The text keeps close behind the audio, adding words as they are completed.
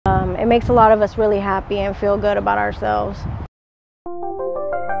It makes a lot of us really happy and feel good about ourselves.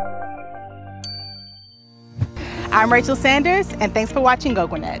 I'm Rachel Sanders, and thanks for watching Go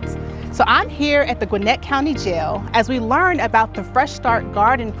Gwinnett. So I'm here at the Gwinnett County Jail as we learn about the Fresh Start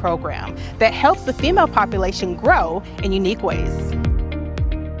Garden program that helps the female population grow in unique ways.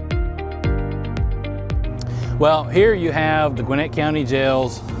 Well, here you have the Gwinnett County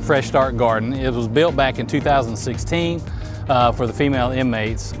Jail's Fresh Start Garden. It was built back in 2016 for the female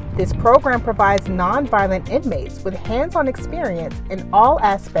inmates. This program provides nonviolent inmates with hands-on experience in all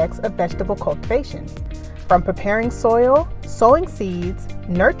aspects of vegetable cultivation, from preparing soil, sowing seeds,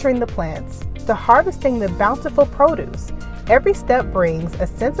 nurturing the plants, to harvesting the bountiful produce. Every step brings a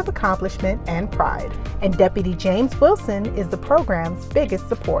sense of accomplishment and pride, and Deputy James Wilson is the program's biggest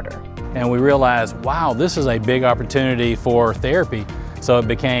supporter. And we realized, wow, this is a big opportunity for therapy. So it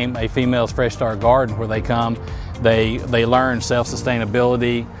became a female's Fresh Start Garden where they come, they learn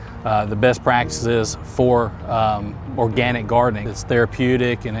self-sustainability, the best practices for organic gardening. It's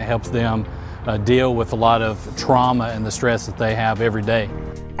therapeutic and it helps them deal with a lot of trauma and the stress that they have every day.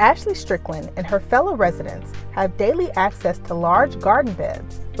 Ashley Strickland and her fellow residents have daily access to large garden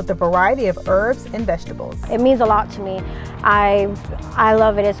beds with a variety of herbs and vegetables. It means a lot to me. I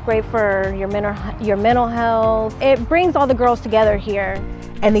love it. It's great for your mental health. It brings all the girls together here.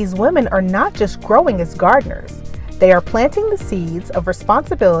 And these women are not just growing as gardeners. They are planting the seeds of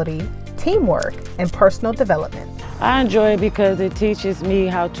responsibility, teamwork, and personal development. I enjoy it because it teaches me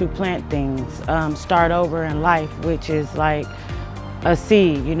how to plant things, start over in life, which is like a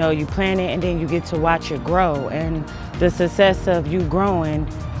seed. You know, you plant it and then you get to watch it grow. And the success of you growing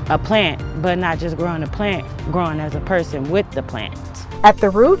a plant, but not just growing a plant, growing as a person with the plant. At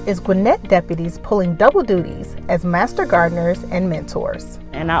the root is Gwinnett deputies pulling double duties as master gardeners and mentors.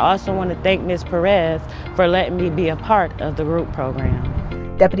 And I also want to thank Ms. Perez for letting me be a part of the root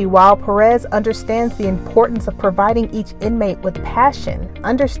program. Deputy Perez understands the importance of providing each inmate with passion,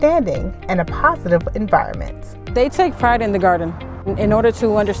 understanding, and a positive environment. They take pride in the garden. In order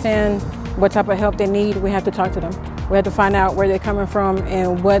to understand what type of help they need, we have to talk to them. We have to find out where they're coming from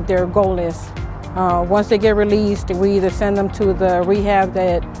and what their goal is. Once they get released, we either send them to the rehab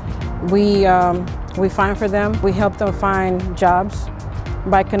that we find for them. We help them find jobs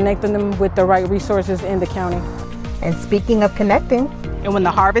by connecting them with the right resources in the county. And speaking of connecting, and when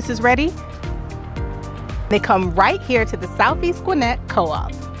the harvest is ready, they come right here to the Southeast Gwinnett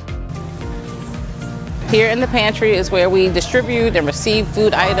Co-op. Here in the pantry is where we distribute and receive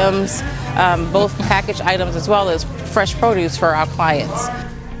food items, both packaged items as well as fresh produce for our clients.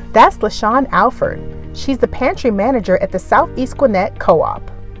 That's LaShawn Alford. She's the pantry manager at the Southeast Gwinnett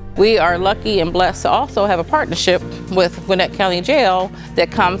Co-op. We are lucky and blessed to also have a partnership with Gwinnett County Jail that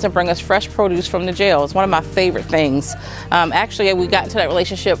comes and brings us fresh produce from the jail. It's one of my favorite things. Actually, we got into that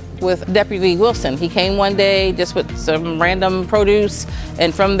relationship with Deputy Wilson. He came one day just with some random produce,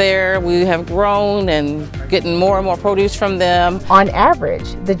 and from there we have grown and getting more and more produce from them. On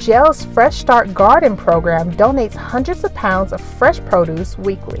average, the jail's Fresh Start Garden program donates hundreds of pounds of fresh produce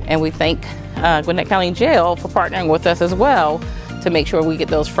weekly. And we thank Gwinnett County Jail for partnering with us as well to make sure we get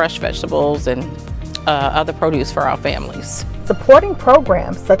those fresh vegetables and other produce for our families. Supporting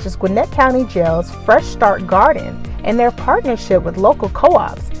programs such as Gwinnett County Jail's Fresh Start Garden and their partnership with local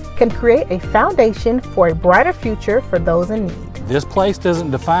co-ops can create a foundation for a brighter future for those in need. This place doesn't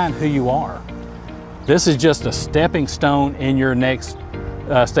define who you are. This is just a stepping stone in your next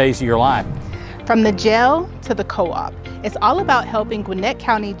stage of your life. From the jail to the co-op, it's all about helping Gwinnett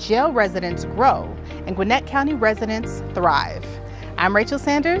County Jail residents grow and Gwinnett County residents thrive. I'm Rachel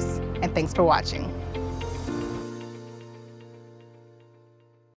Sanders, and thanks for watching.